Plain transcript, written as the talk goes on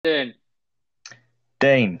Doing?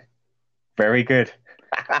 Dean, very good.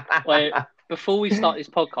 Wait, before we start this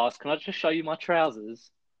podcast, can I just show you my trousers?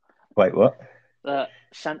 Wait, what?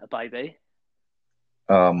 Santa baby.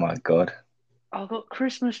 Oh my God. I've got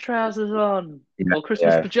Christmas trousers on, Yeah, or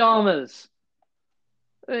Christmas yeah. pajamas.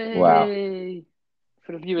 Wow. Hey!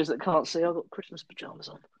 For the viewers that can't see, I've got Christmas pajamas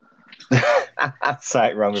on.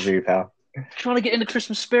 Something wrong with you, pal. Trying to get in the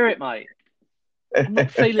Christmas spirit, mate. I'm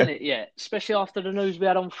not feeling it yet, especially after the news we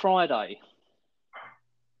had on Friday.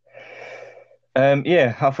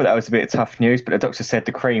 Yeah, I thought that was a bit of tough news, but the doctor said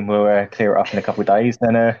the cream will clear it up in a couple of days,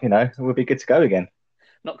 and we'll be good to go again.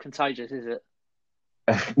 Not contagious, is it?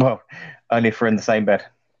 Well, only if we're in the same bed.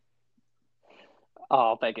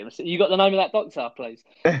 Oh, I beg him. You got the name of that doctor, please?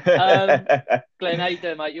 Um, Glenn, how you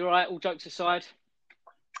doing, mate? You all right? All jokes aside.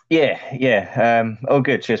 Yeah, yeah. All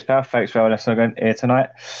good. Cheers, pal. Thanks for having us on here tonight.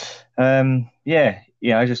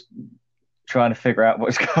 Just trying to figure out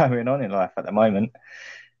what's going on in life at the moment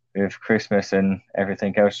with Christmas and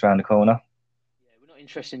everything else around the corner. Yeah, we're not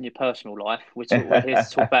interested in your personal life. We're here to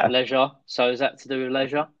talk about leisure. So is that to do with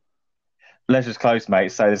leisure? Leisure's closed,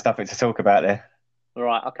 mate, so there's nothing to talk about there. All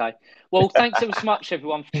right, okay. Well, thanks ever so much,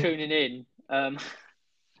 everyone, for tuning in.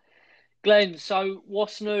 Glenn, so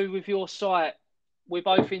what's new with your site? We're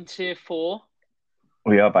both in tier four.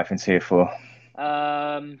 We are both in tier four.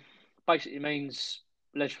 Um, Basically means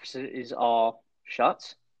leisure facilities are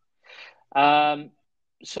shut. Um,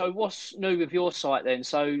 so what's new with your site then?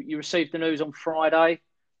 So you received the news on Friday.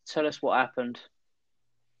 Tell us what happened.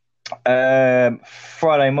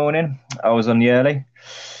 Friday morning, I was on the early.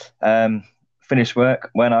 Um, Finished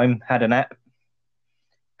work, went home, had a nap,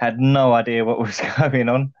 had no idea what was going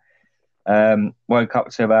on. Woke up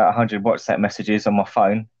to about 100 WhatsApp messages on my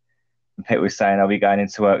phone. And people were saying I'll be going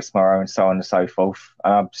into work tomorrow and so on and so forth.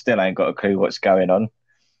 And I still ain't got a clue what's going on.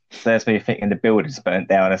 So there's me thinking the building's burnt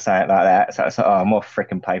down or something like that. So it's like, oh, more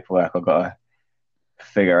freaking paperwork I've got to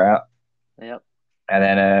figure out. Yep. And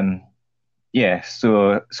then,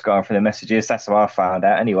 saw scrolling through the messages. That's how I found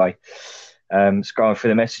out anyway. Scrolling through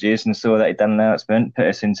the messages and saw that he'd done an announcement, put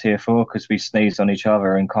us in tier four because we sneezed on each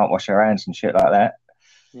other and can't wash our hands and shit like that.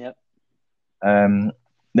 Yep. Um,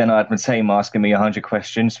 then I had my team asking me 100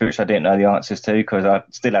 questions, which I didn't know the answers to because I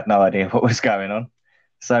still had no idea what was going on.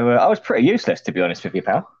 So I was pretty useless, to be honest with you,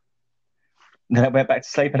 pal. Then I went back to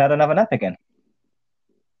sleep and had another nap again.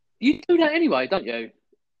 You do that anyway, don't you?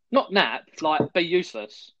 Not nap, like be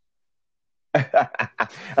useless.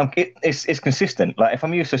 It's consistent. Like if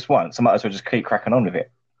I'm useless once, I might as well just keep cracking on with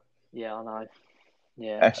it. Yeah, I know.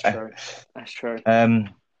 Yeah, that's true. That's true. um,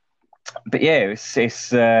 but yeah,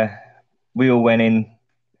 it's we all went in.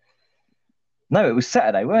 No, it was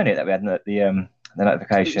Saturday, weren't it, that we had the It was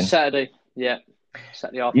notification? Saturday. Yeah,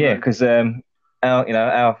 Saturday Yeah, afternoon. because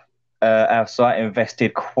our site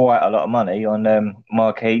invested quite a lot of money on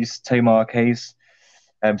marquees, two marquees,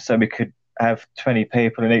 so we could have 20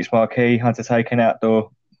 people in each marquee undertaking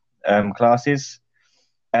outdoor classes.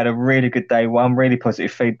 Had a really good day one, really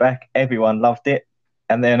positive feedback. Everyone loved it,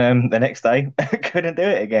 and then the next day couldn't do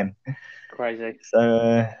it again. Crazy.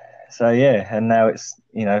 So yeah, and now it's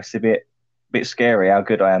a bit scary how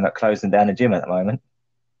good I am at closing down the gym at the moment.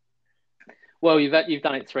 Well, you've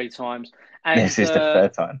done it three times, This and is the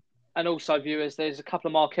third time. also viewers, there's a couple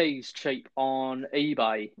of marquees cheap on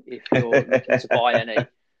eBay if you're looking to buy any.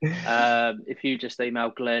 If you just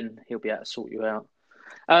email Glenn, he'll be able to sort you out.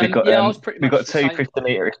 we got Yeah, I was um pretty we much got the two same. 50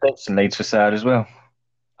 meter extension leads for sale as well.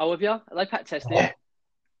 Oh, have you? Are they pat tested? Yeah,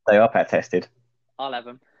 they are pat tested. I'll have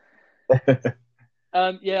them.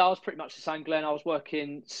 Yeah, I was pretty much the same, Glenn. I was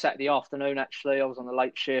working Saturday afternoon, actually. I was on a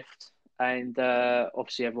late shift. And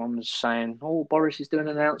obviously, everyone was saying, oh, Boris is doing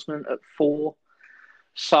an announcement at 4.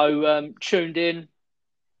 So tuned in.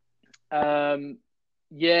 Um,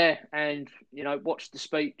 yeah, and, watched the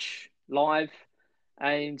speech live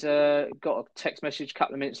and got a text message a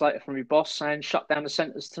couple of minutes later from my boss saying, shut down the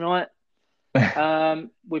centres tonight.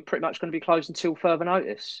 We're pretty much going to be closed until further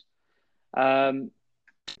notice. Um,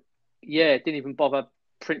 yeah, didn't even bother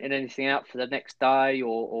printing anything out for the next day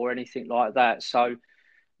or anything like that. So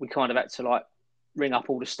we kind of had to like ring up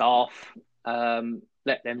all the staff,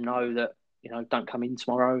 let them know that don't come in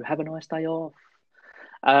tomorrow. Have a nice day off,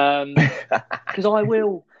 because I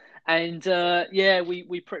will. And yeah,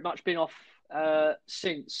 we pretty much been off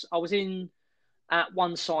since. I was in at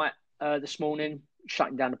one site this morning,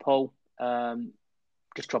 shutting down the pool,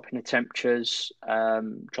 just dropping the temperatures,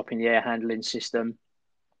 dropping the air handling system,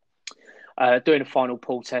 doing a final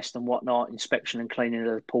pool test and whatnot, inspection and cleaning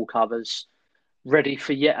of the pool covers, ready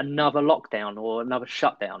for yet another lockdown or another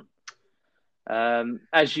shutdown.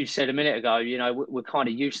 As you said a minute ago, we're kind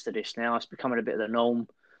of used to this now. It's becoming a bit of the norm.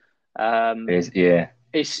 Um, Yeah.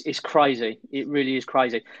 it's crazy. It really is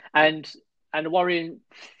crazy. And and the worrying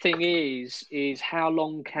thing is how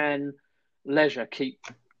long can leisure keep,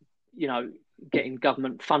 you know, getting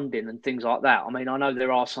government funding and things like that? I mean, I know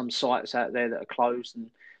there are some sites out there that are closed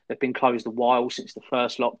and they've been closed a while since the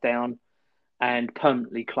first lockdown and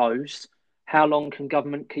permanently closed. How long can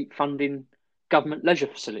government keep funding government leisure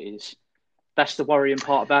facilities? That's the worrying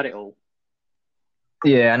part about it all.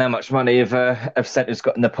 Yeah, and how much money have centres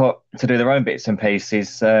got in the pot to do their own bits and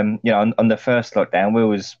pieces? On the first lockdown, we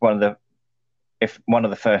was one of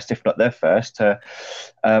the first, if not the first, to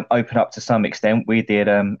open up to some extent. We did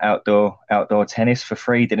outdoor tennis for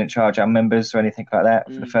free, didn't charge our members or anything like that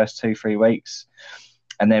for the Mm. first 2 3 weeks,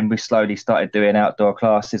 and then we slowly started doing outdoor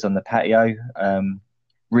classes on the patio.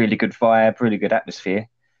 Really good vibe, really good atmosphere.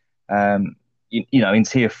 In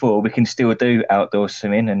tier 4, we can still do outdoor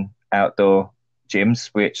swimming and outdoor gyms,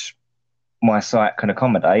 which my site can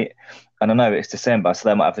accommodate. And I know it's December, so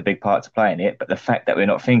they might have the big part to play in it. But the fact that we're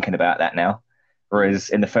not thinking about that now, Mm. whereas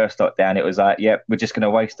in the first lockdown, it was like, yep, we're just going to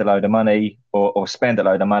waste a load of money or spend a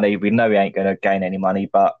load of money. We know we ain't going to gain any money,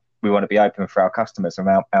 but we want to be open for our customers and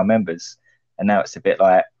our members. And now it's a bit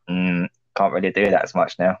like, can't really do that as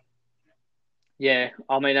much now. Yeah,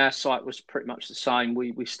 I mean, our site was pretty much the same.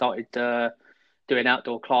 We started doing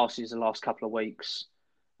outdoor classes the last couple of weeks,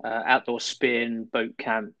 outdoor spin, boot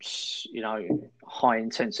camps, high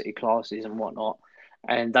intensity classes and whatnot.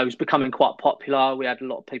 And those becoming quite popular. We had a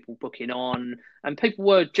lot of people booking on, and people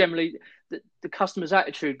were generally the customer's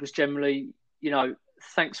attitude was generally,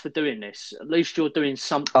 thanks for doing this. At least you're doing Oh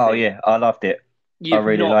something. yeah, I loved it. I You've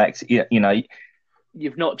really not liked it.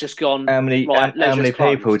 you've not just gone How many right. how Leisure's many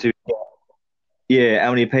people closed. do yeah,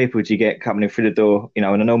 how many people do you get coming in through the door,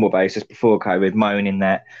 on a normal basis before COVID, moaning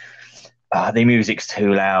that the music's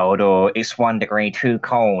too loud, or it's 1 degree too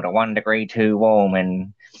cold, or 1 degree too warm,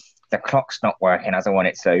 and the clock's not working as I want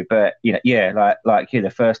it to. But yeah, like you, the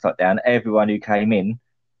first lockdown, everyone who came in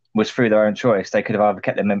was through their own choice. They could have either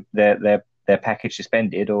kept their package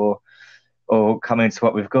suspended or come into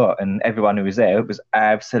what we've got. And everyone who was there, it was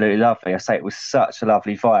absolutely lovely. I say it was such a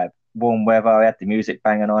lovely vibe. Warm weather, I had the music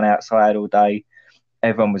banging on outside all day.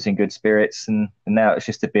 Everyone was in good spirits, and now it's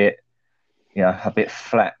just a bit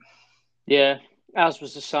flat. Yeah, ours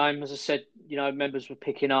was the same. As I said, members were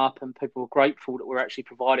picking up and people were grateful that we're actually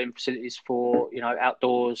providing facilities for,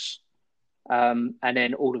 outdoors. And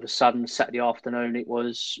then all of a sudden, Saturday afternoon, it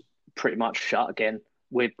was pretty much shut again.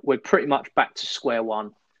 We're pretty much back to square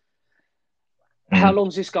one. How Mm. long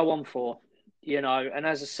does this go on for? And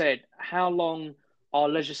as I said, how long are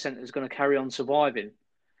leisure centres going to carry on surviving?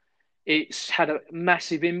 It's had a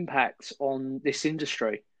massive impact on this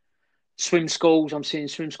industry. Swim schools, I'm seeing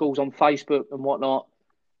swim schools on Facebook and whatnot.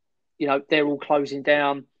 They're all closing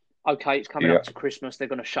down. Okay, it's coming Yeah. up to Christmas. They're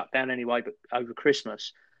going to shut down anyway, but over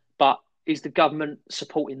Christmas. But is the government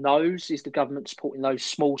supporting those? Is the government supporting those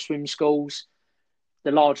small swim schools,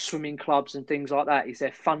 the large swimming clubs and things like that? Is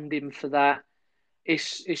there funding for that?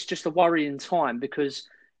 It's just a worrying time because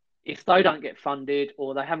if they don't get funded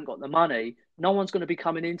or they haven't got the money, no one's going to be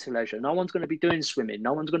coming into leisure. No one's going to be doing swimming.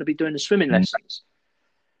 No one's going to be doing the swimming Mm. lessons.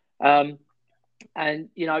 Um, and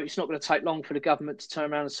it's not going to take long for the government to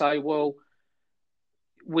turn around and say, well,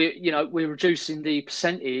 we're reducing the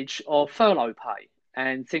percentage of furlough pay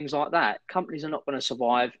and things like that. Companies are not going to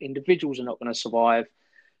survive. Individuals are not going to survive.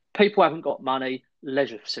 People haven't got money.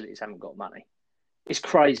 Leisure facilities haven't got money. It's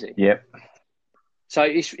crazy. Yep. So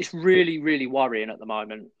it's really, really worrying at the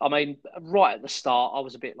moment. I mean, right at the start, I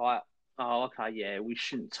was a bit like, oh, okay, yeah, we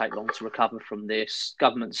shouldn't take long to recover from this.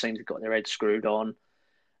 Government seems to have got their head screwed on.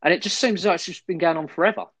 And it just seems like it's just been going on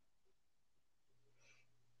forever.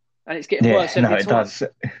 And it's getting Yeah, worse no, every it time. does.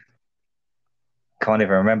 Can't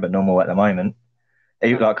even remember normal at the moment.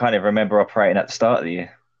 No, I can't even remember operating at the start of the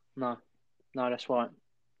year. no, no, that's right.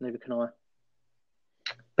 Neither can I.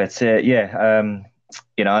 But yeah,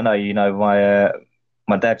 I know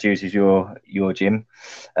my dad uses your gym.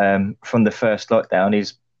 From the first lockdown,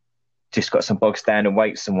 he's just got some bog standard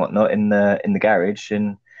weights and whatnot in the garage,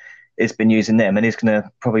 and he's been using them. And he's going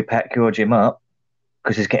to probably pack your gym up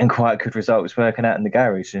because he's getting quite good results working out in the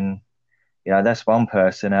garage. And that's one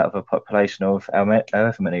person out of a population of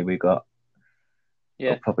however many we got.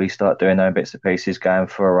 They'll Yeah, probably start doing their own bits and pieces, going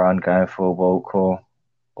for a run, going for a walk, or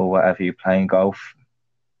whatever you playing golf.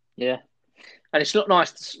 yeah. And it's not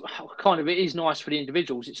nice. It is nice for the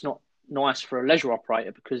individuals. It's not nice for a leisure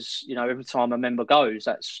operator because every time a member goes,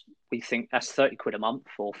 we think that's 30 quid a month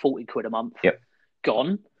or 40 quid a month Yep,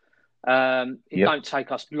 gone. It yep. don't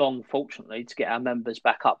take us long, fortunately, to get our members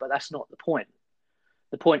back up, but that's not the point.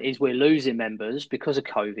 The point is we're losing members because of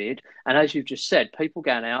COVID. And as you've just said, people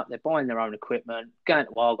going out, they're buying their own equipment, going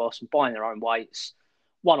to Argos and buying their own weights,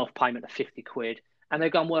 one-off payment of 50 quid, and they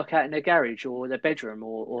go and work out in their garage or their bedroom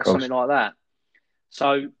or Of course. something like that.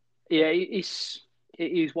 So, yeah, it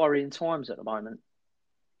is worrying times at the moment.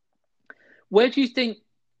 Where do you think,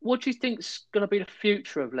 what do you think's going to be the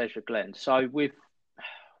future of Leisure, Glenn? So with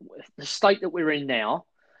the state that we're in now,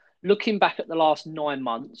 looking back at the last 9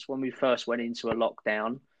 months when we first went into a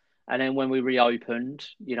lockdown, and then when we reopened,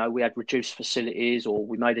 we had reduced facilities or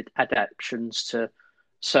we made adaptations to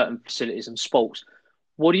certain facilities and sports.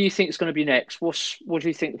 What do you think is going to be next? What do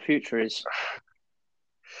you think the future is?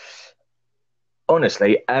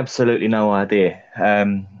 Honestly, absolutely no idea.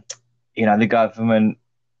 The government,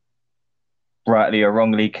 rightly or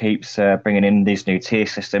wrongly, keeps bringing in these new tier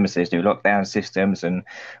systems, these new lockdown systems, and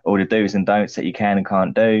all the do's and don'ts that you can and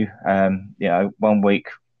can't do. 1 week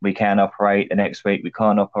we can operate, the next week we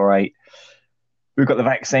can't operate. We've got the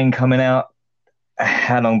vaccine coming out.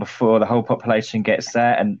 How long before the whole population gets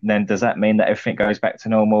that? And then does that mean that everything goes back to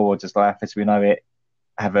normal, or does life as we know it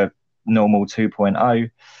have a normal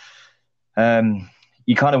 2.0?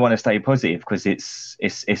 You kind of want to stay positive because it's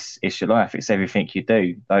your life. It's everything you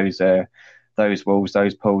do. Those walls,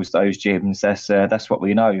 those pools, those gyms. That's what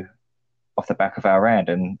we know off the back of our hand,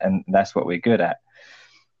 and that's what we're good at.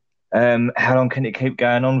 How long can it keep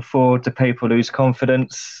going on for? Do people lose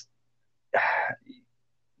confidence?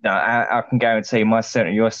 No, I can guarantee my centre,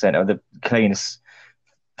 your centre, are the cleanest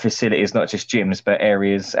facilities, not just gyms, but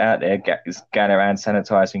areas out there going around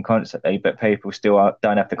sanitising constantly. But people still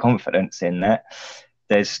don't have the confidence in that.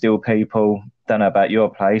 There's still people, don't know about your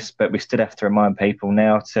place, but we still have to remind people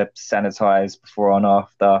now to sanitise before and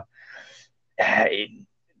after.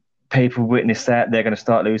 People witness that, they're going to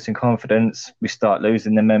start losing confidence. We start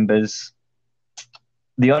losing the members.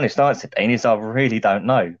 The honest answer, Dean, is I really don't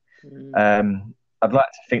know. I'd like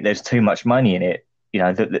to think there's too much money in it.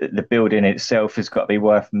 The building itself has got to be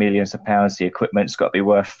worth millions of pounds. The equipment's got to be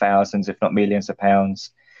worth thousands, if not millions of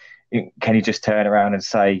pounds. Can you just turn around and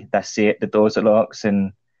say, that's it, the doors are locked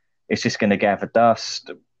and it's just going to gather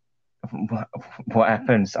dust? What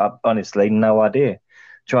happens? I've honestly no idea.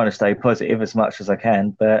 Trying to stay positive as much as I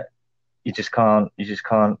can, but you just can't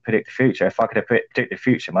predict the future. If I could predict the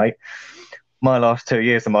future, mate, my last 2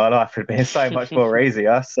 years of my life would have been so much more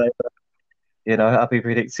easier. So, I'll be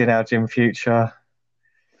predicting our gym future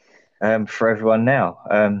for everyone now.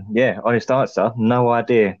 Honest answer, no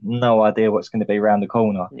idea what's going to be around the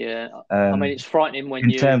corner. Yeah, I mean, it's frightening when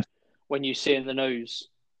you see in the news,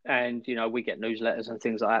 and we get newsletters and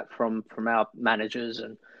things like that from our managers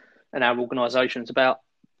and our organisations about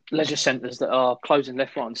leisure centres that are closing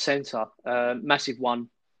left, right, and centre. Massive one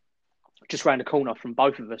just round the corner from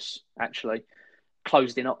both of us, actually,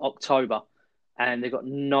 closed in October, and they've got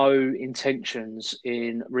no intentions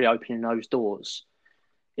in reopening those doors.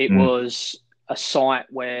 It was a site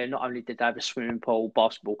where not only did they have a swimming pool,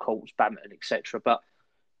 basketball courts, badminton, etc., but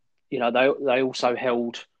they also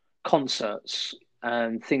held concerts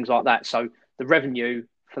and things like that. So the revenue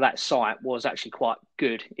for that site was actually quite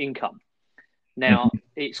good income. Now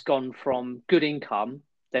it's gone from good income,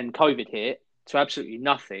 then COVID hit, to absolutely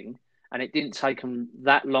nothing, and it didn't take them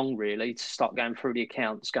that long really to start going through the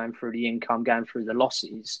accounts, going through the income, going through the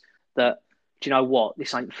losses. That, do you know what?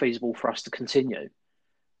 This ain't feasible for us to continue.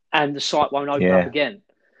 And the site won't open up again.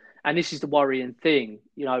 And this is the worrying thing.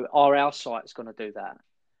 Are our sites going to do that?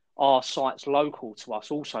 Are sites local to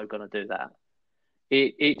us also going to do that?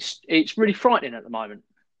 It's really frightening at the moment.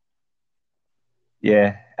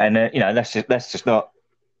 Yeah, and let's just not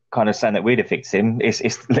kind of saying that we're the victim. It's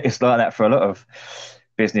like that for a lot of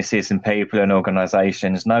businesses and people and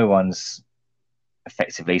organisations. No one's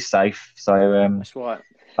effectively safe. So that's right.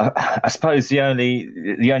 I suppose the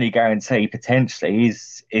only guarantee potentially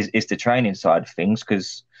is the training side of things,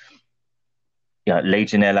 because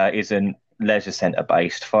Legionella isn't leisure centre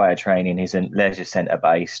based, fire training isn't leisure centre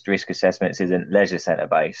based, risk assessments isn't leisure centre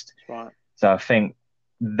based. Right. So I think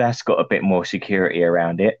that's got a bit more security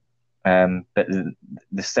around it. But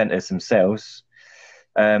the centres themselves,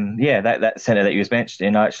 that centre that you was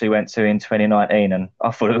mentioning, I actually went to in 2019, and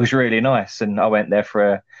I thought it was really nice. And I went there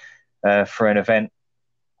for an event.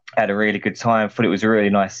 Had a really good time. Thought it was a really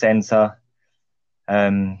nice centre. I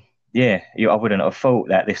wouldn't have thought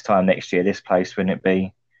that this time next year this place wouldn't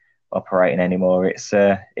be operating anymore. It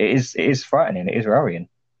is frightening. It is worrying.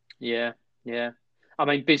 Yeah. I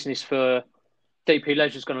mean, business for DP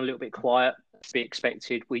Leisure has gone a little bit quiet, to be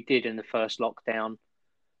expected. We did in the first lockdown,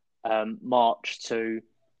 March to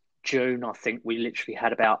June. I think we literally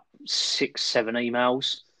had about 6-7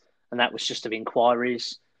 emails, and that was just of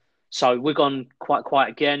inquiries. So we're gone quite quiet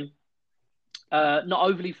again. Not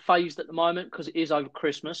overly phased at the moment because it is over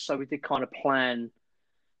Christmas. So we did kind of plan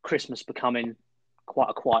Christmas becoming quite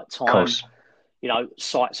a quiet Of time. course.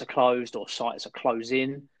 Sites are closed or sites are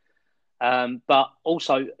closing. But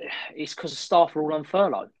also, it's because staff are all on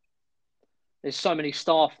furlough. There's so many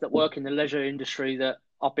staff that work in the leisure industry that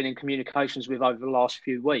I've been in communications with over the last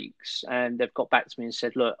few weeks, and they've got back to me and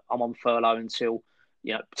said, "Look, I'm on furlough until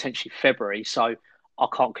potentially February, so I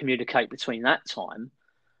can't communicate between that time."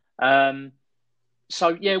 Um, so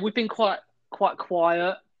yeah, we've been quite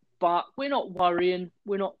quiet, but we're not worrying.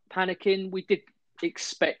 We're not panicking. We did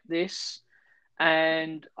expect this,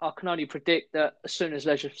 and I can only predict that as soon as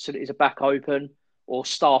leisure facilities are back open or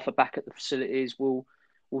staff are back at the facilities, we'll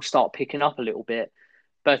start picking up a little bit.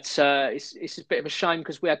 But it's a bit of a shame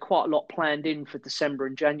because we had quite a lot planned in for December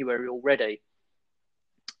and January already.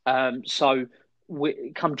 So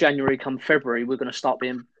come January, come February, we're going to start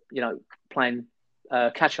being, playing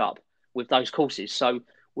catch up with those courses. So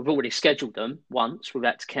we've already scheduled them once. We've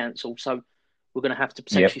had to cancel. So we're going to have to Yep.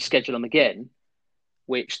 potentially schedule them again,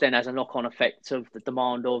 which then has a knock-on effect of the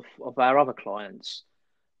demand of our other clients.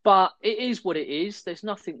 But it is what it is. There's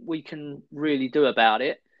nothing we can really do about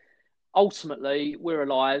it. Ultimately, we're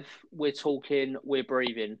alive, we're talking, we're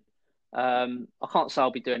breathing. I can't say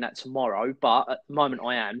I'll be doing that tomorrow, but at the moment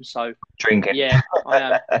I am. So, Drinking. yeah, I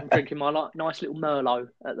am. I'm drinking my nice little Merlot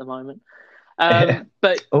at the moment.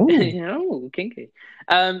 But Oh. kinky.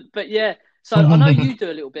 But yeah, so I know you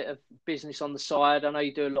do a little bit of business on the side. I know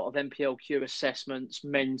you do a lot of MPLQ assessments,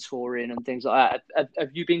 mentoring, and things like that. Have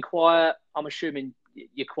you been quiet? I'm assuming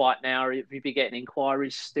you're quiet now. Have you been getting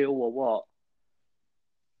inquiries still, or what?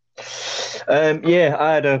 Yeah,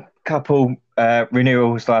 I had a couple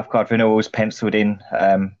lifeguard renewals penciled in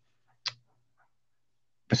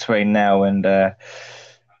between now and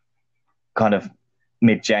kind of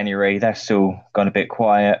mid-January. That's still gone a bit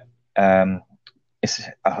quiet. It's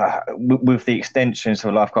with the extensions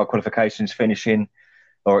of lifeguard qualifications finishing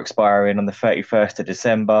or expiring on the 31st of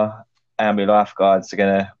December, Amby lifeguards are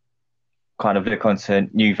going to kind of look onto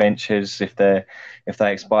new ventures if they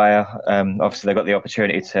expire. Obviously, they've got the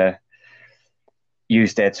opportunity to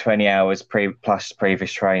use their 20 hours plus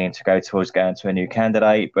previous training to go towards going to a new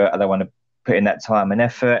candidate, but I don't want to put in that time and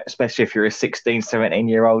effort, especially if you're a 16,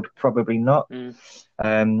 17-year-old, probably not.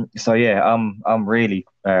 So yeah, I'm really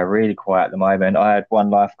quiet at the moment. I had one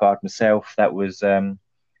lifeguard myself that was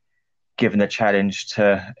given the challenge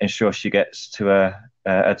to ensure she gets to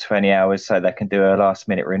a 20 hours so they can do a last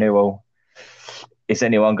minute renewal. Is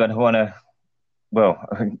anyone going to want to? Well,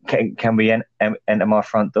 can we enter my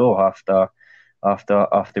front door after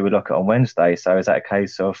we look at it on Wednesday? So is that a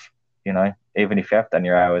case of, even if you have done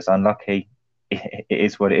your hours, unlucky, it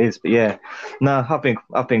is what it is. But yeah, no,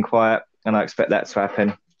 I've been quiet, and I expect that to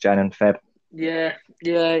happen Jan and Feb. Yeah,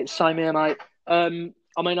 same here, mate. I mean,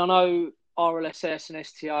 I know RLSS and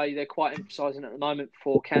STA, they're quite emphasising at the moment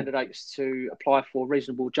for candidates to apply for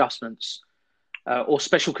reasonable adjustments or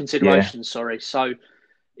special considerations, sorry. So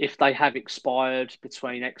if they have expired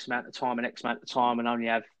between X amount of time and X amount of time and only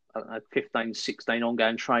have 15, 16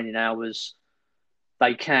 ongoing training hours,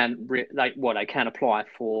 they can apply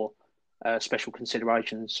for special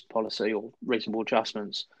considerations policy or reasonable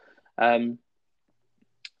adjustments.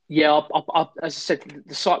 Yeah, as I said,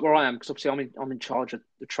 the site where I am, because obviously I'm in charge of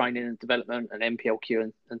the training and development and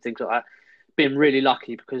MPLQ and things like that. Been really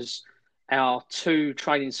lucky because our 2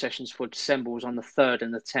 training sessions for December was on the 3rd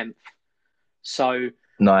and the 10th. So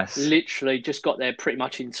nice, literally just got there pretty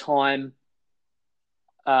much in time.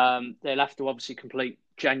 They'll have to obviously complete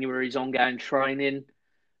January's ongoing training,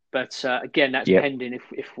 but again, that's pending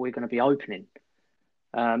if we're going to be opening.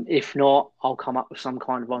 If not, I'll come up with some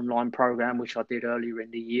kind of online program, which I did earlier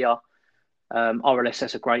in the year.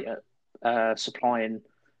 RLSS are great at supplying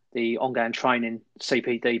the ongoing training,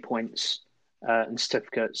 CPD points and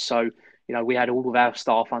certificates. So, we had all of our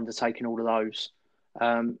staff undertaking all of those.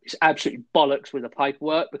 It's absolutely bollocks with the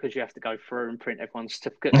paperwork because you have to go through and print everyone's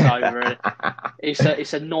certificates over.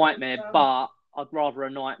 It's a nightmare, but I'd rather a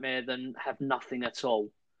nightmare than have nothing at all.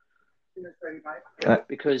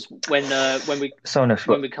 Because when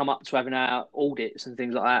we come up to having our audits and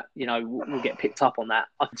things like that, we'll get picked up on that.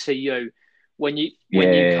 I can see you when you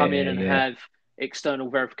come in and have external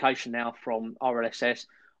verification now from RLSS.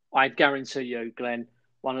 I guarantee you, Glenn,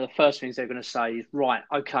 one of the first things they're going to say is, right,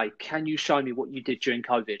 okay, can you show me what you did during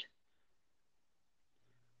COVID?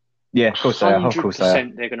 Yeah, of course they are.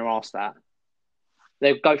 100% they're going to ask that.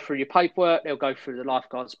 They'll go through your paperwork. They'll go through the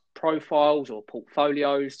lifeguards' profiles or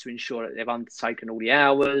portfolios to ensure that they've undertaken all the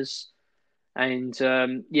hours. And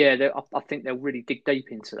I think they'll really dig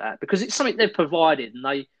deep into that because it's something they've provided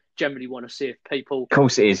and generally want to see if people Of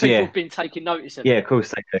course it is, yeah. have been taking notice of Yeah, it. of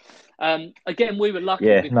course they do. Again, we were lucky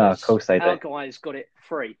Yeah, because no, of course they our do. guys got it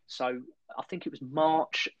free. So I think it was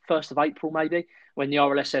March, 1st of April, maybe, when the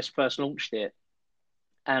RLSS first launched it.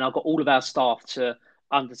 And I got all of our staff to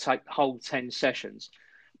undertake the whole 10 sessions.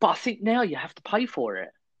 But I think now you have to pay for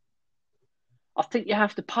it. I think you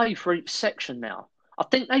have to pay for each section now. I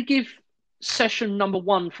think they give session number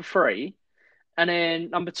 1 for free, and then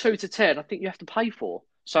number 2 to 10, I think you have to pay for.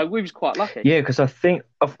 So we was quite lucky. Yeah, because I think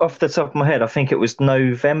off the top of my head, I think it was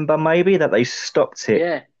November maybe that they stopped it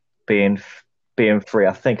Yeah. being free.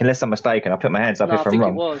 I think, unless I'm mistaken, I put my hands up No, if I I'm think it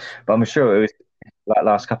wrong. was. But I'm sure it was like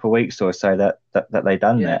last couple of weeks or so that they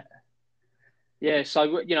done Yeah. that. Yeah,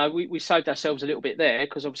 so we saved ourselves a little bit there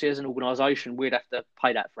because obviously as an organisation we'd have to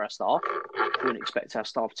pay that for our staff. We wouldn't expect our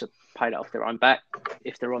staff to pay that off their own back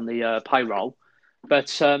if they're on the payroll.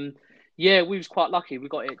 But yeah, we was quite lucky. We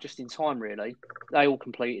got it just in time, really. They all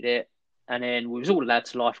completed it, and then we was all allowed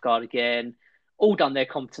to lifeguard again. All done their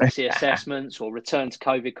competency assessments or return to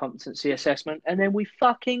COVID competency assessment, and then we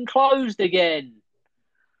fucking closed again.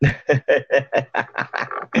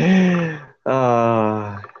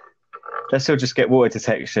 Let's all just get water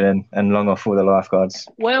detection and long off all the lifeguards.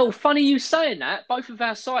 Well, funny you saying that. Both of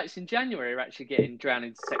our sites in January are actually getting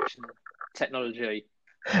drowning detection technology.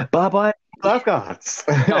 Bye-bye, lifeguards.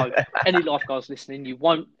 No, any lifeguards listening, you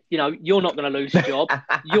won't, you're not going to lose your job.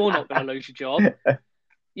 You're not going to lose your job.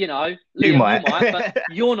 Liam, you might, but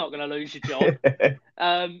you're not going to lose your job.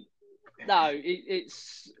 No,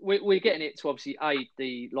 we're getting it to obviously aid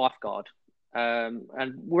the lifeguard. And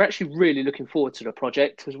we're actually really looking forward to the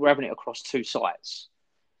project because we're having it across 2 sites.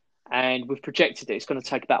 And we've projected it. It's going to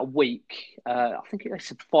take about a week. I think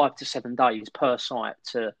it's 5 to 7 days per site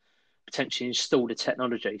to potentially install the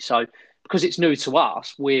technology. So because it's new to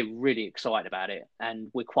us, we're really excited about it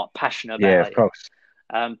and we're quite passionate about it. Yeah, of course.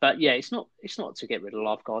 But yeah, it's not to get rid of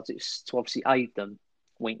lifeguards. It's to obviously aid them.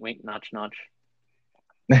 Wink, wink, nudge, nudge.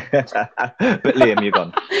 But Liam, you're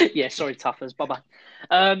gone. Yeah, sorry, toughers. Bye-bye.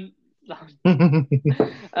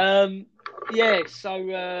 Yeah, so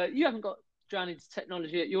you haven't got drowning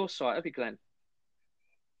technology at your site, have you, Glenn?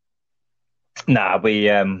 No, we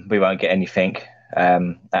won't get anything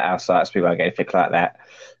at our sites. We won't get anything like that.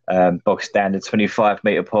 Bog standard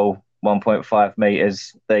 25-meter pool, 1.5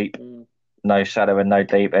 meters deep, no shallow and no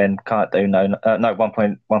deep end. Can't do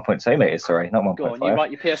 1.2 meters. Sorry, not 1.5. Go on, you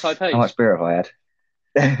write your PSOPs. How much beer have I had?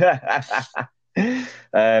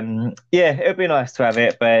 Yeah, it would be nice to have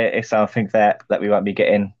it, but it's something that we won't be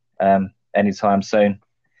getting anytime soon.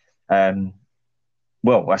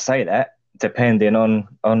 Well, I say that depending on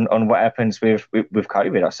what happens with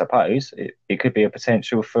COVID, I suppose it could be a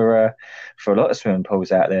potential for a lot of swimming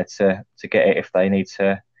pools out there to get it if they need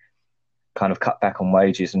to kind of cut back on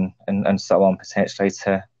wages and so on, potentially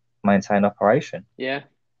to maintain operation. Yeah,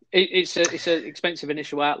 it's an expensive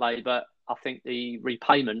initial outlay, but I think the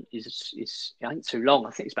repayment is it ain't too long.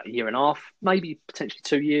 I think it's about a year and a half, maybe potentially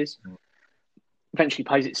 2 years. Eventually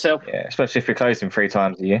pays itself. Yeah, especially if you're closing 3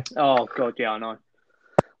 times a year. Oh God, yeah, I know.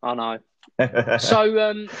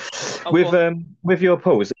 So with your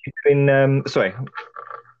pools,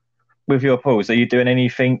 with your pools, are you doing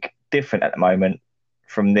anything different at the moment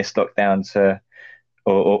from this lockdown to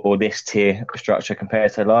or this tier structure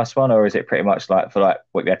compared to the last one, or is it pretty much like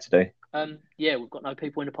what you had to do? Yeah, we've got no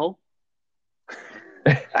people in the pool.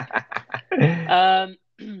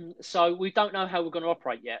 So we don't know how we're going to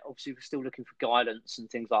operate yet. Obviously, we're still looking for guidance and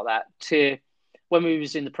things like that. When we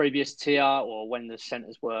was in the previous tier or when the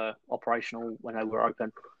centres were operational, when they were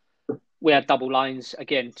open, we had double lanes.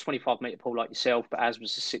 Again, 25-metre pool like yourself, but as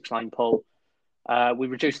was a 6-lane pool. We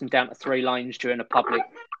reduced them down to 3 lanes during a public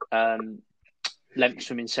length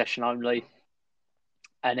swimming session only.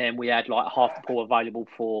 And then we had like half the pool available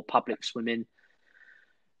for public swimming.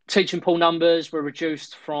 Teaching pool numbers were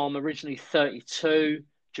reduced from originally 32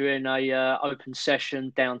 during a open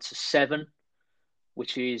session down to 7,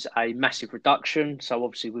 which is a massive reduction. So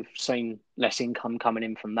obviously we've seen less income coming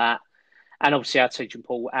in from that. And obviously our teaching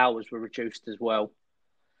pool hours were reduced as well.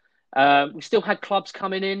 We still had clubs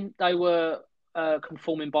coming in. They were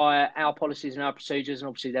conforming by our policies and our procedures and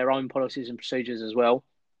obviously their own policies and procedures as well.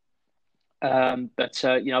 But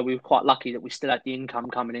we were quite lucky that we still had the income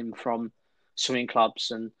coming in from swimming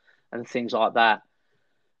clubs and things like that.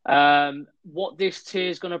 What this tier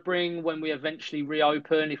is going to bring when we eventually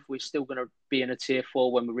reopen, if we're still going to be in a tier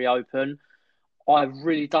 4 when we reopen, I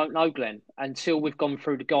really don't know, Glenn, until we've gone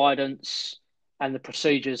through the guidance and the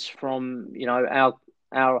procedures from,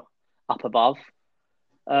 our up above.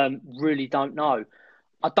 Really don't know.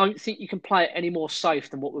 I don't think you can play it any more safe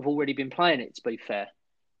than what we've already been playing it, to be fair.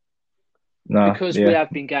 No, because we yeah. have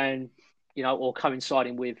been going, or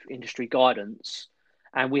coinciding with industry guidance,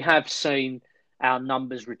 and we have seen our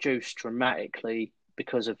numbers reduced dramatically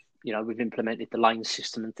because of, we've implemented the lane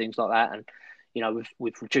system and things like that, and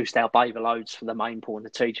we've reduced our behaviour loads for the main pool and the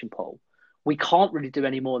teaching pool. We can't really do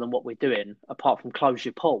any more than what we're doing apart from close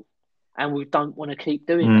your pool, and we don't want to keep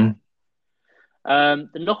doing that. Mm.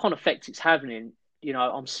 The knock-on effect it's having,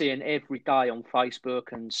 I'm seeing every day on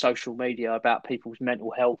Facebook and social media about people's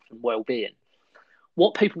mental health and well-being.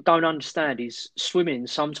 What people don't understand is swimming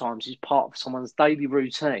sometimes is part of someone's daily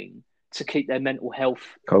routine to keep their mental health Of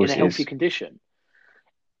in a course it healthy is. condition.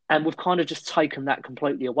 And we've kind of just taken that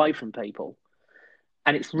completely away from people.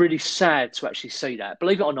 And it's really sad to actually see that.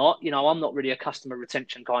 Believe it or not, I'm not really a customer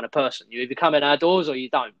retention kind of person. You either come in our doors or you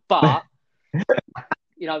don't. But,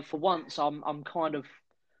 for once, I'm kind of,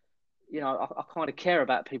 I kind of care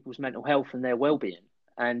about people's mental health and their well-being.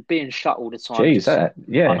 And being shut all the time Jeez, just, I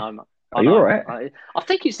yeah. know, mate. I Are you all know. right? I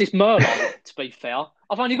think it's this Merlot, to be fair.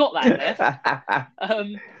 I've only got that left.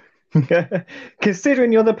 Um,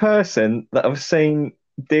 Considering you're the person that I've seen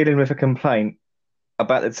dealing with a complaint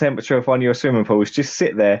about the temperature of one of your swimming pools, just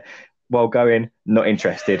sit there while going, not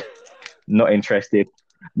interested, not interested,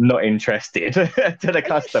 not interested to the are you sure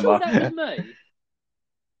customer. that was me?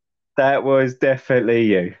 That was definitely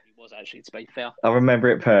you. It was actually, to be fair. I remember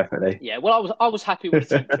it perfectly. Yeah, well, I was happy with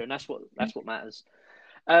the temperature, and that's what matters.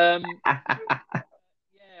 Um, yeah,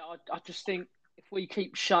 I just think if we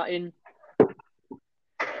keep shutting,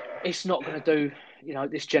 it's not going to do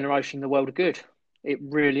this generation the world of good. It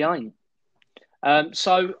really ain't.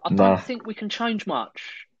 So I don't No. think we can change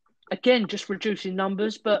much. Again, just reducing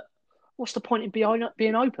numbers, but what's the point in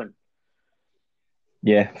being open?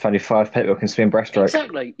 Yeah, if only five people can swim breaststroke.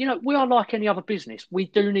 Exactly. We are like any other business. We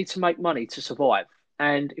do need to make money to survive.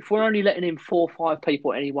 And if we're only letting in 4 or 5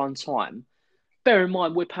 people at any one time, bear in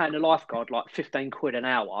mind we're paying a lifeguard like 15 quid an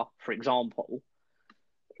hour, for example,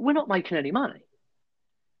 we're not making any money.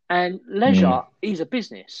 And Mm. leisure is a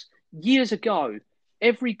business. Years ago,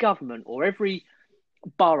 every government or every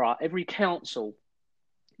borough, every council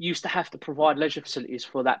used to have to provide leisure facilities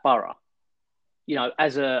for that borough,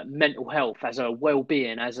 as a mental health, as a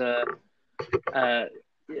well-being, as a, uh,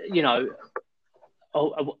 you know,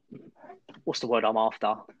 what's the word I'm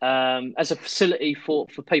after? As a facility for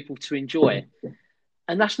people to enjoy.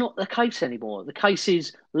 And that's not the case anymore. The case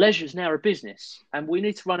is leisure is now a business, and we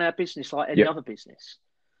need to run our business like any Yep. other business.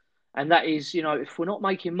 And that is, if we're not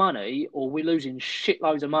making money or we're losing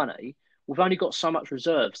shitloads of money, we've only got so much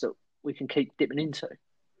reserves that we can keep dipping into.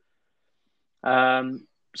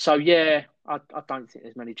 So yeah, I don't think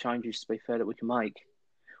there's many changes, to be fair, that we can make.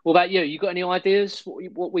 What about you? You got any ideas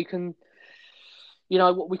what we can,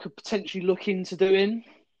 what we could potentially look into doing?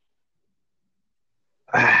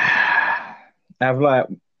 I've like,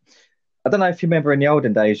 I don't know if you remember in the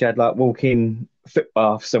olden days, you had like walk-in foot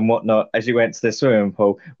baths and whatnot as you went to the swimming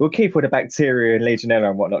pool. We'll keep all the bacteria and Legionella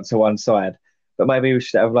and whatnot to one side, but maybe we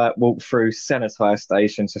should have like walk through sanitizer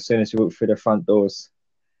stations as soon as you walk through the front doors.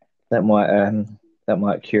 That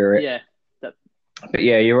might cure it. Yeah, that, But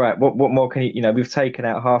yeah, you're right. What more can you? We've taken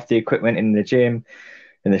out half the equipment in the gym,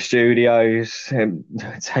 in the studios,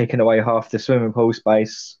 taken away half the swimming pool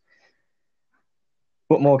space.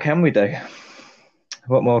 What more can we do?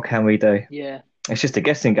 What more can we do? yeah, It's just a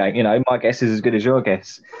guessing game. My guess is as good as your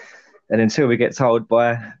guess. And until we get told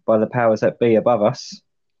by the powers that be above us,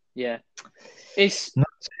 yeah. It's not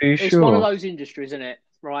too it's one of sure. those industries, isn't it?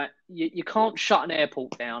 Right? You can't shut an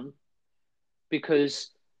airport down because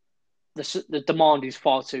the demand is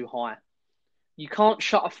far too high. You can't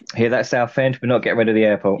shut a Hear that, Southend? We're not getting rid of the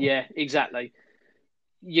airport. yeah, exactly.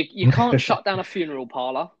 You can't shut down a funeral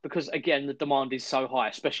parlor because again the demand is so high,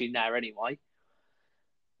 especially now anyway.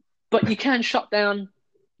 But you can shut down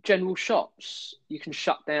general shops. You can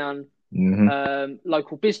shut down Hmm.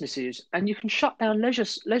 local businesses, and you can shut down leisure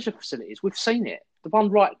facilities. We've seen it. The one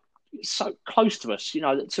right so close to us,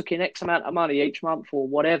 that took in X amount of money each month or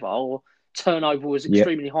whatever, or turnover was Yep,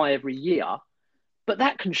 extremely high every year, but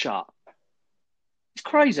that can shut. It's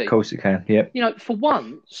of crazy. course it can. Yep. For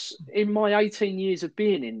once in my 18 years of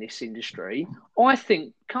being in this industry, I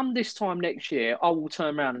think come this time next year, I will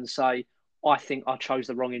turn around and say, I think I chose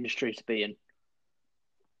the wrong industry to be in.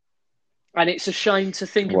 And it's a shame to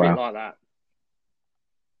think of it Wow. like that.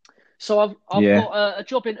 So I've Yeah. got a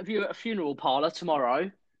job interview at a funeral parlour tomorrow.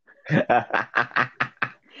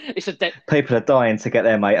 It's a dead People are dying to get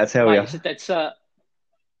there, mate. I tell mate. you. It's a dead cert.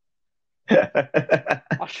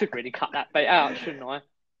 I should really cut that bit out, shouldn't I?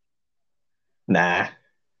 Nah,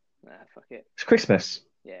 Nah, fuck it. it's Christmas.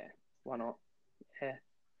 Yeah, why not? Yeah,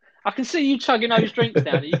 I can see you chugging those drinks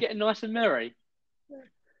down. Are you getting nice and merry?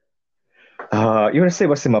 You want to see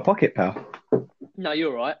what's in my pocket, pal? No,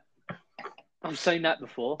 you're right. I've seen that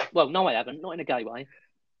before. Well, no, I haven't. Not in a gay way.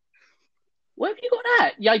 Where have you got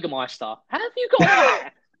that? Jägermeister. How have you got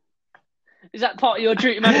that? Is that part of your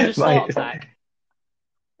duty manager Mate, starter pack?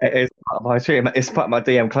 it's it's part of my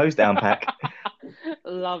DM close down pack.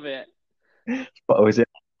 Love it. But always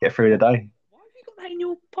get through the day. Why have you got that in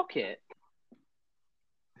your pocket?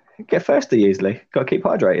 Get thirsty easily. Got to keep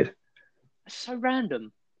hydrated. That's so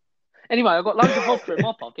random. Anyway, I've got loads of vodka in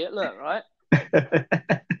my pocket. Look, right?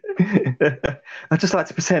 I just like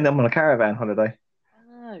to pretend I'm on a caravan holiday.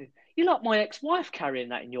 Oh, you like my ex-wife carrying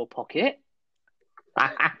that in your pocket?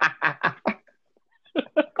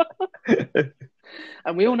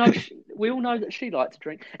 And we all know that she liked to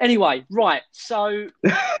drink. Anyway, right. So,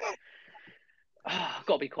 I've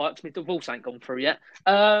got to be quiet because my divorce ain't gone through yet.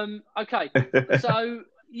 Okay. So,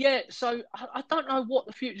 yeah. So I don't know what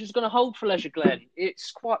the future's going to hold for Leisure Glen.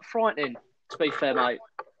 It's quite frightening, to be fair, mate.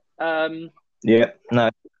 Yeah,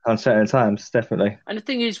 no, uncertain times, definitely. And the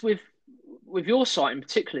thing is, with your site in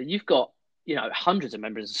particular, you've got hundreds of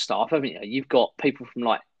members of staff, haven't you? You've got people from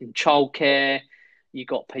like in childcare. You've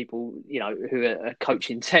got people who are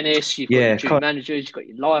coaching tennis. You've got your Yeah, duty managers. You've got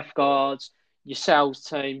your lifeguards, your sales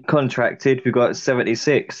team. contracted, we've got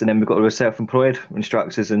 76, and then we've got all the self-employed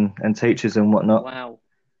instructors and teachers and whatnot.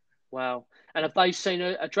 Wow. And have they seen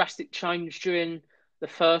a drastic change during the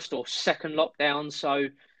first or second lockdown? So,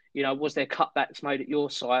 was there cutbacks made at your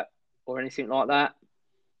site or anything like that?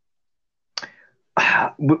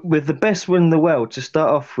 With the best one in the world to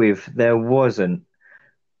start off with, there wasn't,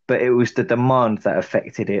 but it was the demand that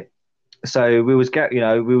affected it. So we was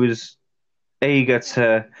eager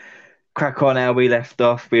to crack on how we left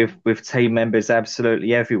off with team members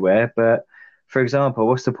absolutely everywhere. But for example,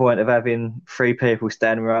 what's the point of having three people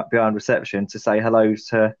standing right behind reception to say hello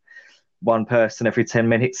to one person every 10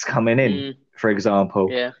 minutes coming in, for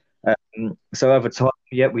example? Yeah. So over time,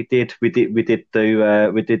 yeah, we did do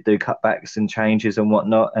cutbacks and changes and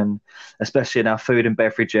whatnot, and especially in our food and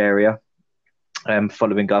beverage area,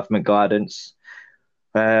 following government guidance,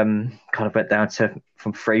 kind of went down to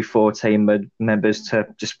from 3-4 team members to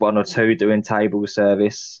just 1 or 2 doing table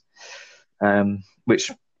service,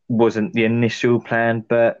 which wasn't the initial plan,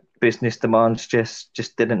 but business demands just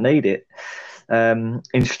didn't need it.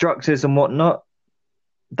 Instructors and whatnot,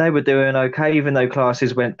 they were doing okay, even though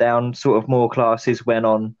classes went down. Sort of more classes went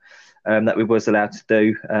on that we was allowed to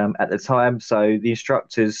do at the time. So the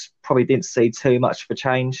instructors probably didn't see too much of a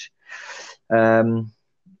change.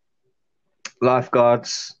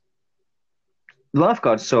 Lifeguards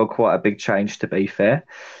saw quite a big change, to be fair.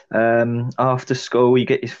 After school, you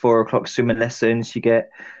get your 4 o'clock swimming lessons. You get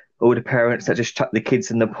all the parents that just chuck the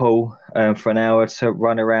kids in the pool for an hour to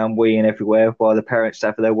run around weeing everywhere while the parents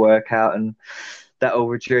have their workout, and that all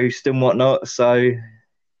reduced and whatnot. So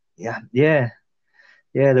yeah, there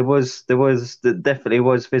definitely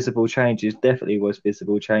was visible changes.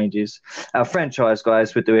 Our franchise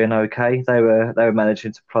guys were doing okay. They were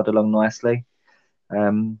managing to plod along nicely.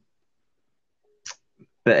 But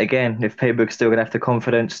again, if people are still going to have the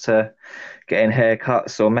confidence to get in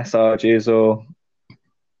haircuts or massages or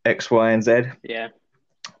X, Y, and Z, Yeah.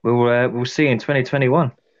 we'll see in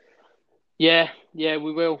 2021. Yeah, we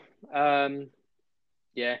will.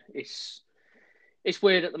 Yeah, it's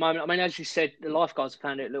weird at the moment. I mean, as you said, the lifeguards have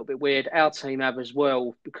found it a little bit weird. Our team have as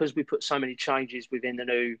well, because we put so many changes within the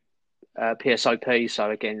new PSOP.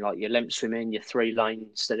 So again, like your length swimming, your 3 lane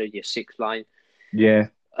instead of your 6 lane. Yeah.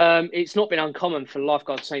 It's not been uncommon for the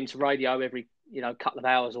lifeguard team to radio every couple of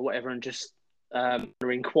hours or whatever, and just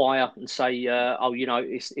inquire and say,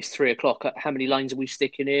 it's 3 o'clock. How many lanes are we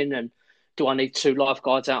sticking in? And do I need 2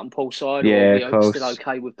 lifeguards out on poolside? Yeah, or are we still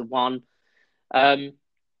okay with the 1?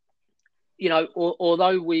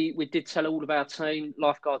 Although we did tell all of our team,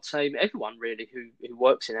 lifeguard team, everyone really who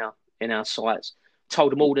works in our sites,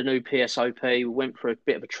 told them all the new PSOP. We went for a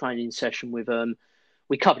bit of a training session with them.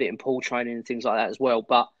 We covered it in pool training and things like that as well.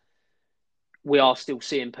 But we are still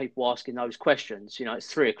seeing people asking those questions. It's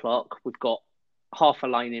 3 o'clock. We've got half a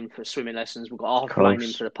lane in for swimming lessons. We've got half a lane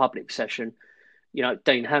in for the public session.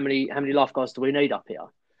 Dean, how many lifeguards do we need up here?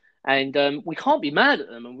 And we can't be mad at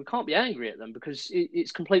them and we can't be angry at them, because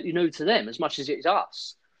it's completely new to them as much as it is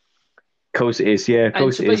us. Of course it is, yeah. Of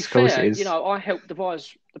course it is. Of course it is. I helped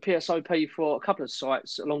devise the PSOP for a couple of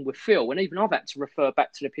sites along with Phil, and even I've had to refer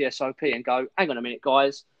back to the PSOP and go, hang on a minute,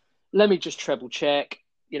 guys, let me just treble check.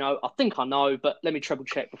 I think I know, but let me treble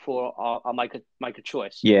check before I make a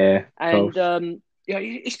choice. Yeah. And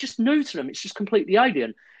it's just new to them. It's just completely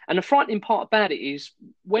alien. And the frightening part about it is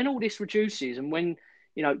when all this reduces, and when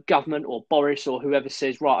government or Boris or whoever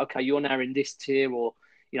says, right, okay, you're now in this tier, or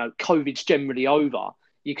COVID's generally over,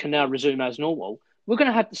 you can now resume as normal. We're going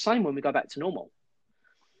to have the same when we go back to normal.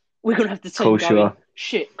 We're going to have the team Cool, going, sure.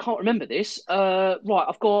 shit, can't remember this. Right,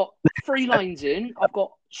 I've got 3 lanes in. I've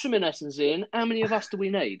got swimming lessons in. How many of us do we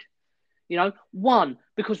need? 1,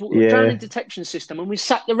 because we've got a drowning detection system and we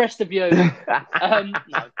sack the rest of you. No, that's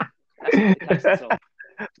not the case at all.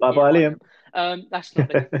 Bye-bye, Liam. That's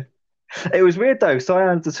not it. It was weird though, so I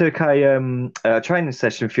undertook a training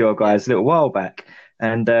session for your guys a little while back,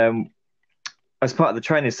 and as part of the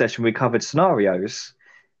training session, we covered scenarios,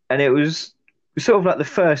 and it was sort of like the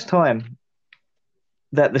first time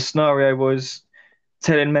that the scenario was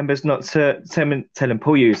telling members telling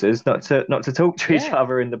pool users not to talk to each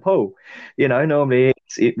other in the pool. Normally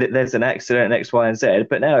there's an accident, X, Y, and Z,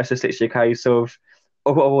 but now it's just literally a case of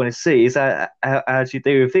what I want to see is how do you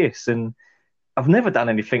deal with this? And I've never done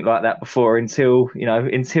anything like that before until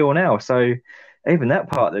now. So even that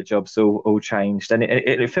part of the job's all changed, and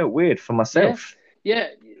it felt weird for myself. Yeah.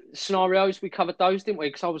 Scenarios, we covered those, didn't we?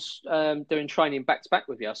 Because I was doing training back to back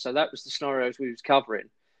with you, so that was the scenarios we was covering,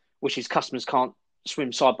 which is customers can't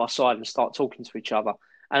swim side by side and start talking to each other.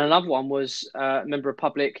 And another one was a member of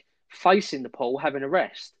public facing the pool having a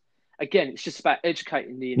rest. Again, it's just about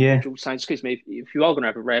educating the individual, saying, "Excuse me, if you are going to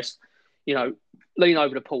have a rest, lean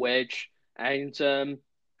over the pool edge and do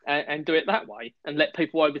it that way, and let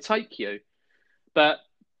people overtake you." But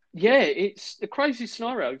yeah, it's the crazy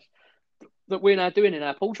scenarios that we're now doing in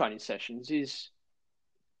our pool training sessions is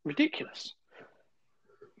ridiculous.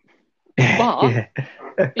 But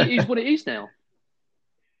it is what it is now.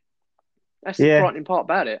 That's the frightening part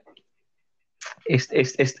about it. It's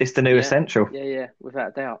the new essential. Yeah,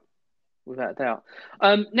 without a doubt.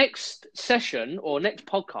 Next session or next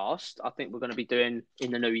podcast, I think we're going to be doing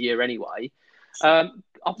in the new year anyway.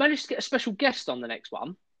 I've managed to get a special guest on the next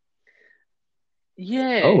one.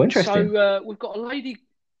 Yeah. Oh, interesting. So we've got a lady.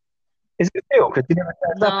 Is it Phil? Because he never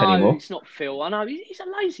turns up anymore. No, it's not Phil. I know he's a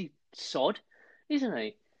lazy sod, isn't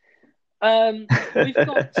he? We've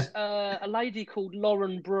got a lady called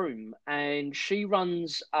Lauren Broom, and she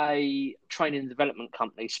runs a training and development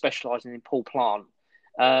company specialising in pool plant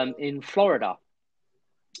in Florida.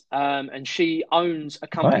 And she owns a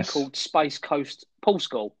company called Space Coast Pool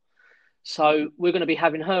School. So we're going to be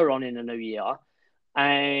having her on in the new year,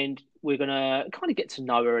 and we're going to kind of get to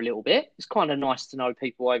know her a little bit. It's kind of nice to know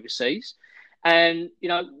people overseas. And,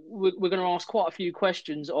 we're going to ask quite a few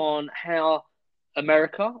questions on how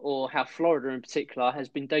America, or how Florida in particular, has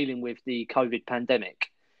been dealing with the COVID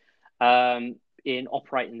pandemic in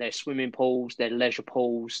operating their swimming pools, their leisure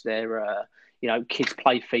pools, their, kids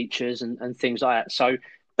play features and things like that. So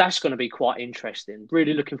that's going to be quite interesting.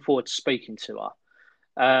 Really looking forward to speaking to her.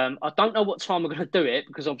 I don't know what time we're going to do it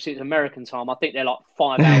because obviously it's American time. I think they're like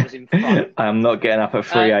 5 hours in front. I'm not getting up at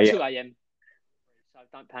 3 a.m. 2 a.m. So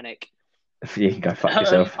don't panic. You can go fuck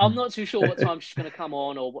yourself. I'm not too sure what time she's going to come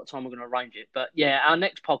on or what time we're going to arrange it. But yeah, our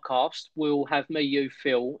next podcast will have me, you,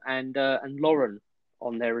 Phil, and Lauren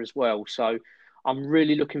on there as well. So I'm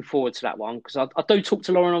really looking forward to that one because I do talk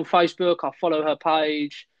to Lauren on Facebook. I follow her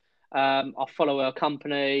page. I follow her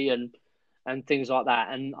company and things like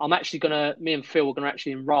that. And I'm actually me and Phil are going to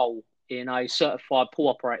actually enroll in a certified pool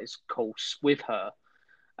operators course with her,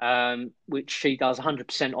 which she does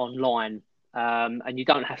 100% online. And you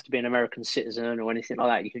don't have to be an American citizen or anything like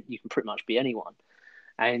that. You can pretty much be anyone.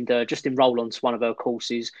 And just enroll onto one of her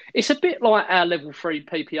courses. It's a bit like our level 3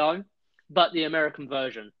 PPO, but the American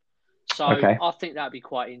version. So I think that'd be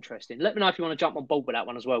quite interesting. Let me know if you want to jump on board with that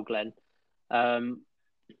one as well, Glenn. I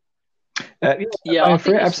think it's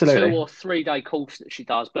absolutely. a 2 or 3 day course that she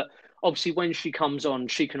does. But obviously when she comes on,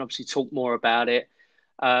 she can obviously talk more about it.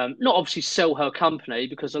 Not obviously sell her company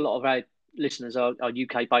because a lot of our listeners are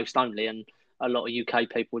UK based only, and a lot of UK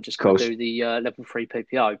people are just going to do the level 3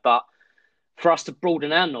 PPO. But for us to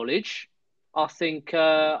broaden our knowledge, I think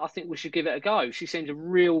we should give it a go. She seems a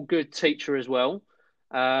real good teacher as well.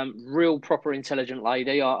 Real proper intelligent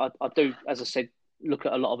lady. I do, as I said, look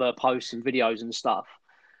at a lot of her posts and videos and stuff.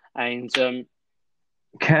 And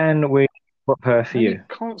can we swap her for you?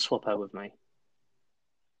 Can't swap her with me.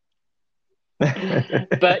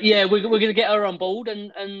 But yeah, we're going to get her on board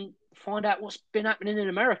and find out what's been happening in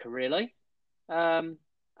America, really.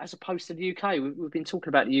 As opposed to the UK. We've been talking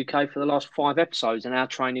about the UK for the last 5 episodes and our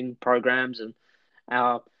training programs and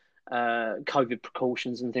our COVID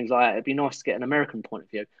precautions and things like that. It'd be nice to get an American point of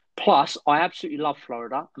view. Plus, I absolutely love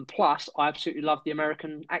Florida, and plus, I absolutely love the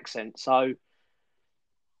American accent. So,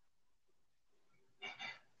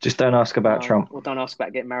 just don't ask about Trump. Or don't ask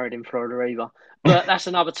about getting married in Florida either. But that's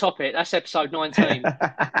another topic. That's episode 19.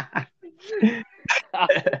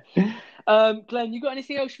 Glenn, you got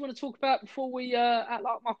anything else you want to talk about before we act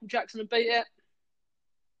like Michael Jackson and beat it?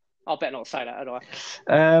 I better not say that, had I?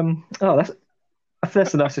 Oh,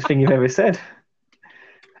 that's the nicest thing you've ever said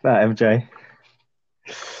about MJ.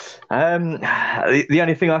 The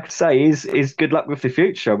only thing I could say is good luck with the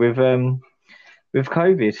future with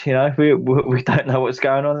COVID. You know, we don't know what's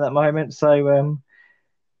going on at that moment, so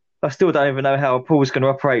I still don't even know how a pool's going to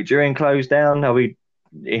operate during close down. Are we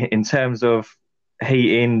in terms of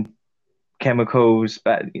heating, chemicals,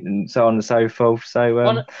 and so on and so forth? So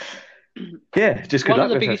One, yeah, just good one of luck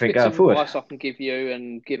the with biggest everything bits going of forward. advice I can give you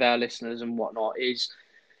and give our listeners and whatnot is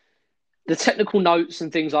the technical notes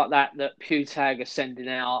and things like that PewTag are sending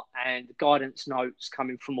out and guidance notes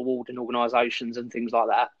coming from awarding organisations and things like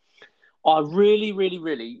that. I really, really,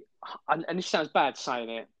 really, and this sounds bad saying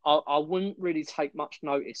it, I wouldn't really take much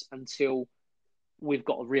notice until we've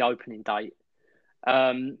got a reopening date.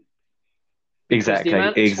 Because the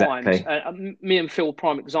amount of times, me and Phil are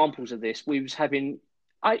prime examples of this, we was having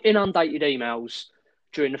inundated emails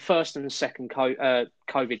during the first and the second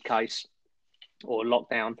COVID case or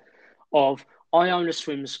lockdown of, I own a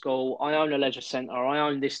swim school, I own a leisure centre, I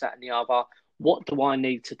own this, that and the other. What do I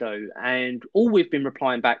need to do? And all we've been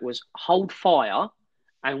replying back was, hold fire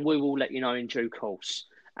and we will let you know in due course.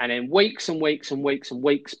 And then weeks and weeks and weeks and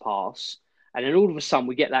weeks pass. And then all of a sudden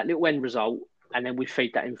we get that little end result and then we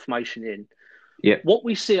feed that information in. Yeah. What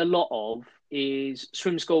we see a lot of is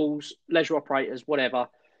swim schools, leisure operators, whatever,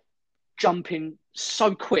 jumping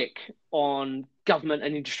so quick on government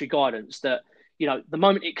and industry guidance that, you know, the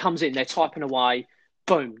moment it comes in, they're typing away,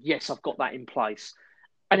 boom, yes, I've got that in place.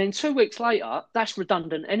 And then 2 weeks later, that's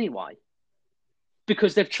redundant anyway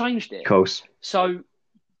because they've changed it. Of course. So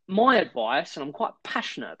my advice, and I'm quite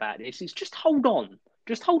passionate about this, is just hold on.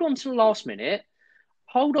 Just hold on to the last minute.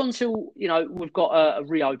 Hold on till, you know, we've got a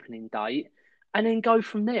reopening date and then go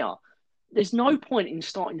from there. There's no point in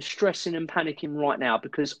starting stressing and panicking right now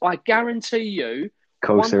because I guarantee you, of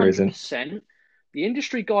course 100%, there isn't. The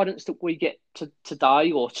industry guidance that we get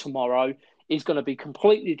today or tomorrow is going to be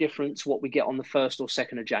completely different to what we get on the 1st or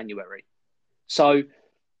 2nd of January. So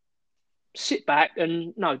sit back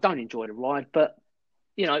and, no, don't enjoy the ride, but,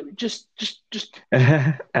 you know, just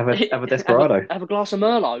have a Desperado. Have a glass of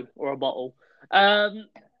Merlot or a bottle. And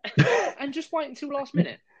just wait until last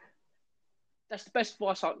minute. That's the best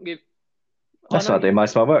advice I can give. That's what I do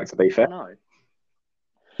most of my work, to be fair. I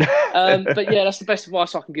know. But yeah, that's the best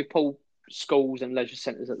advice I can give pool schools and leisure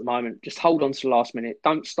centres at the moment. Just hold on to the last minute.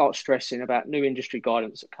 Don't start stressing about new industry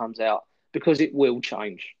guidance that comes out because it will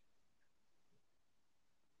change.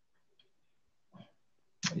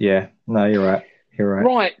 Yeah, no, you're right. You're right.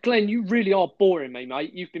 Right, Glenn, you really are boring me,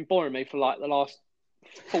 mate. You've been boring me for like the last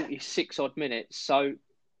 46 odd minutes. So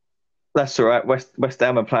that's all right. West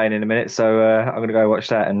Ham are playing in a minute, so I'm going to go watch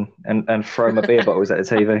that and throw my beer bottles at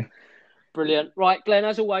the TV. Brilliant. Right, Glenn,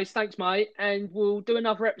 as always, thanks, mate. And we'll do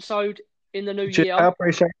another episode in the new year. I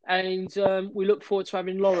appreciate it. And we look forward to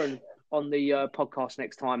having Lauren on the podcast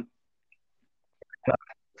next time.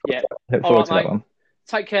 Yeah. All right, mate.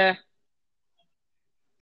 Take care.